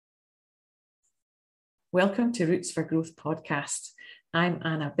Welcome to Roots for Growth podcast. I'm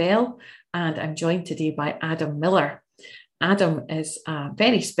Anna Bell and I'm joined today by Adam Miller. Adam is a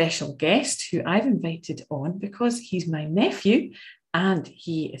very special guest who I've invited on because he's my nephew and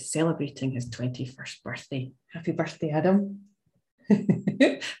he is celebrating his 21st birthday. Happy birthday, Adam.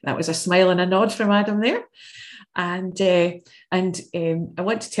 That was a smile and a nod from Adam there. And I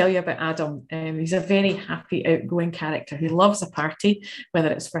want to tell you about Adam. He's a very happy, outgoing character who loves a party, whether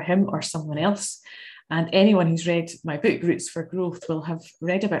it's for him or someone else. And anyone who's read my book, Roots for Growth, will have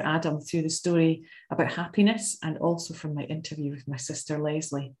read about Adam through the story about happiness and also from my interview with my sister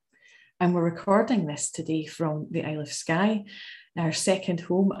Leslie. And we're recording this today from the Isle of Skye, our second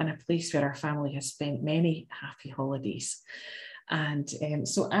home and a place where our family has spent many happy holidays. And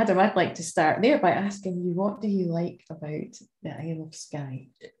so, Adam, I'd like to start there by asking you, what do you like about the Isle of Skye?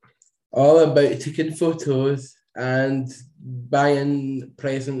 All about taking photos and buying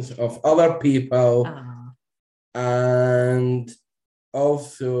presents of other people. And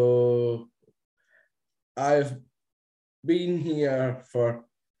also I've been here from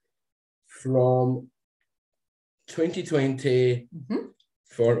 2020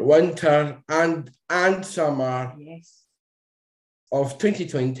 for winter and summer of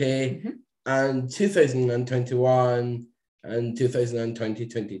 2020 and 2021 and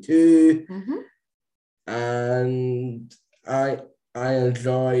 2022. And I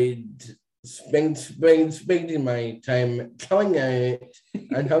enjoyed spending my time chilling out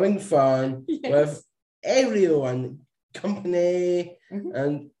and having fun with everyone, company,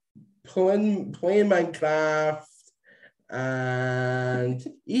 and playing Minecraft and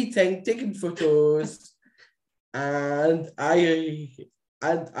eating, taking photos, and I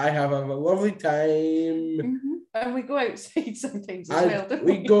have a lovely time. And we go outside sometimes as well, don't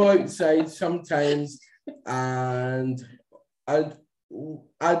we go outside sometimes, and I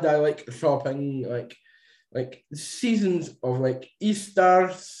like shopping, like seasons of like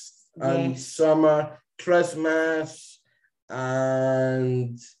Easter and summer, Christmas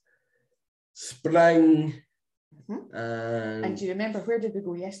and spring. And do you remember, where did we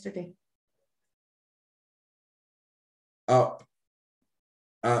go yesterday? Up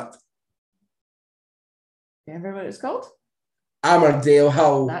at, remember what it's called? Armadale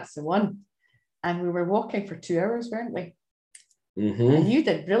Hill. That's the one. And we were walking for 2 hours, weren't we? And you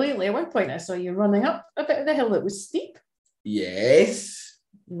did brilliantly. At one point I saw you running up a bit of the hill that was steep. Yes.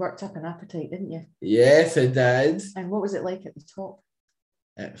 You worked up an appetite, didn't you? Yes, I did. And what was it like at the top?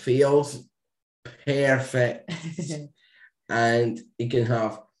 It feels perfect. And you can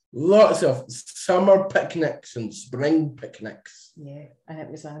have lots of summer picnics and spring picnics. Yeah, and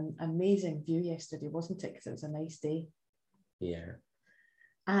it was an amazing view yesterday, wasn't it? Because it was a nice day. Yeah.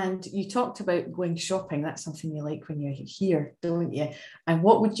 And you talked about going shopping. That's something you like when you're here, don't you? And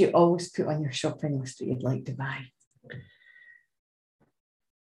what would you always put on your shopping list that you'd like to buy?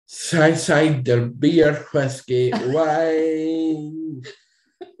 Cider, beer, whiskey, wine,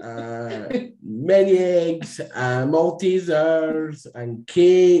 many eggs, Maltesers, and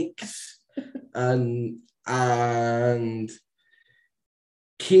cakes, and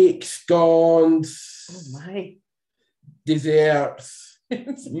cake scones. Oh my! Desserts.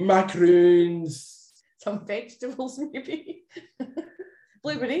 Macaroons. Some vegetables, maybe.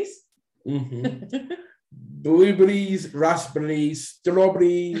 Blueberries. Blueberries, raspberries,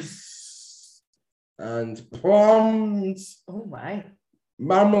 strawberries, and plums. Oh my.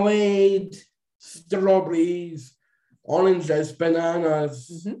 Marmalade, strawberries, oranges,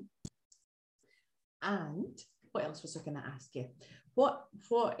 bananas. And what else was I going to ask you? What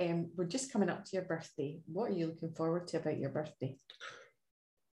we're just coming up to your birthday. What are you looking forward to about your birthday?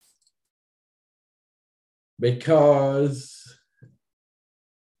 Because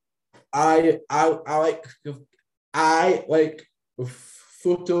I like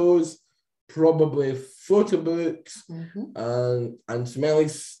photos, probably photo books, and smelly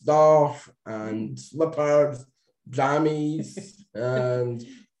stuff, and slippers, jammies, and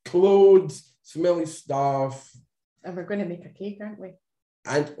clothes, smelly stuff. And we're going to make a cake, aren't we?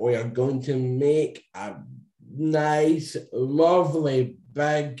 And we are going to make a nice, lovely,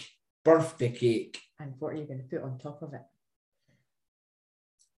 big birthday cake. And what are you going to put on top of it?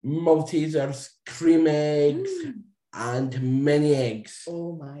 Maltesers, cream eggs, and mini eggs.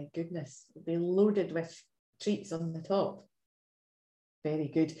 Oh my goodness. They'll be loaded with treats on the top. Very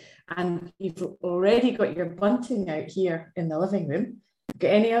good. And you've already got your bunting out here in the living room. Got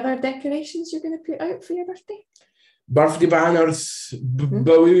any other decorations you're going to put out for your birthday? Birthday banners,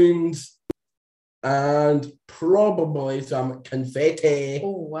 balloons, and probably some confetti. Oh,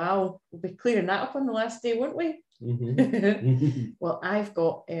 wow. We'll be clearing that up on the last day, won't we? Mm-hmm. Well, I've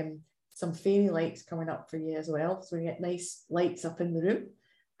got some fairy lights coming up for you as well. So we get nice lights up in the room.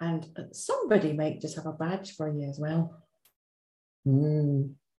 And somebody might just have a badge for you as well.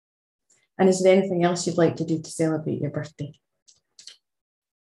 And is there anything else you'd like to do to celebrate your birthday?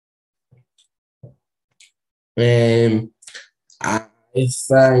 I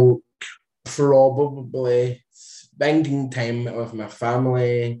think probably spending time with my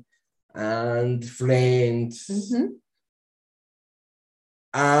family and friends.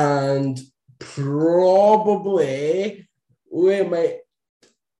 And probably we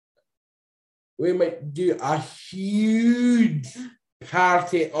might do a huge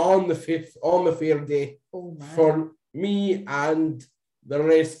party on the fair day for me and the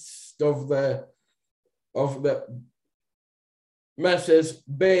rest of the Mrs.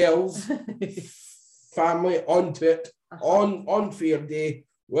 Bell's family onto it on fair day,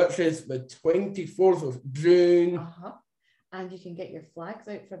 which is the 24th of June. And you can get your flags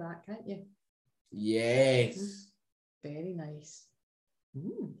out for that, can't you? Yes. Very nice.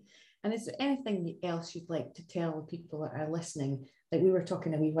 And is there anything else you'd like to tell the people that are listening? Like we were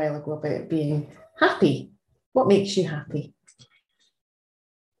talking a wee while ago about being happy. What makes you happy?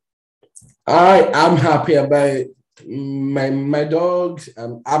 I am happy about my dogs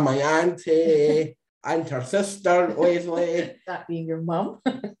and my auntie and her sister, Leslie. That being your mum.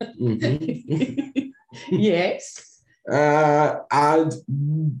 Yes. And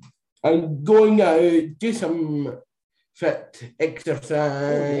going out, do some fit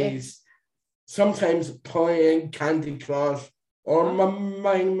exercise, sometimes playing Candy Crush or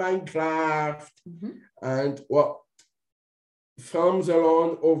Minecraft, and what films are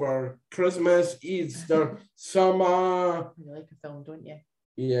on over Christmas, Easter, summer. You like a film, don't you?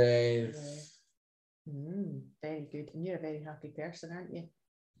 Yes. Very good. And you're a very happy person, aren't you?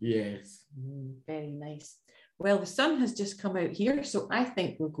 Yes. Very nice. Well, the sun has just come out here, so I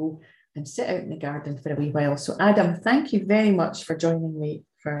think we'll go and sit out in the garden for a wee while. So Adam, thank you very much for joining me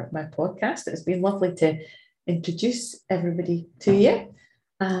for my podcast. It's been lovely to introduce everybody to you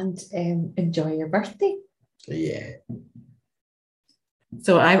and enjoy your birthday. Yeah.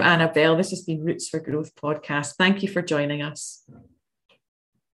 So I'm Annabelle. This has been Roots for Growth podcast. Thank you for joining us.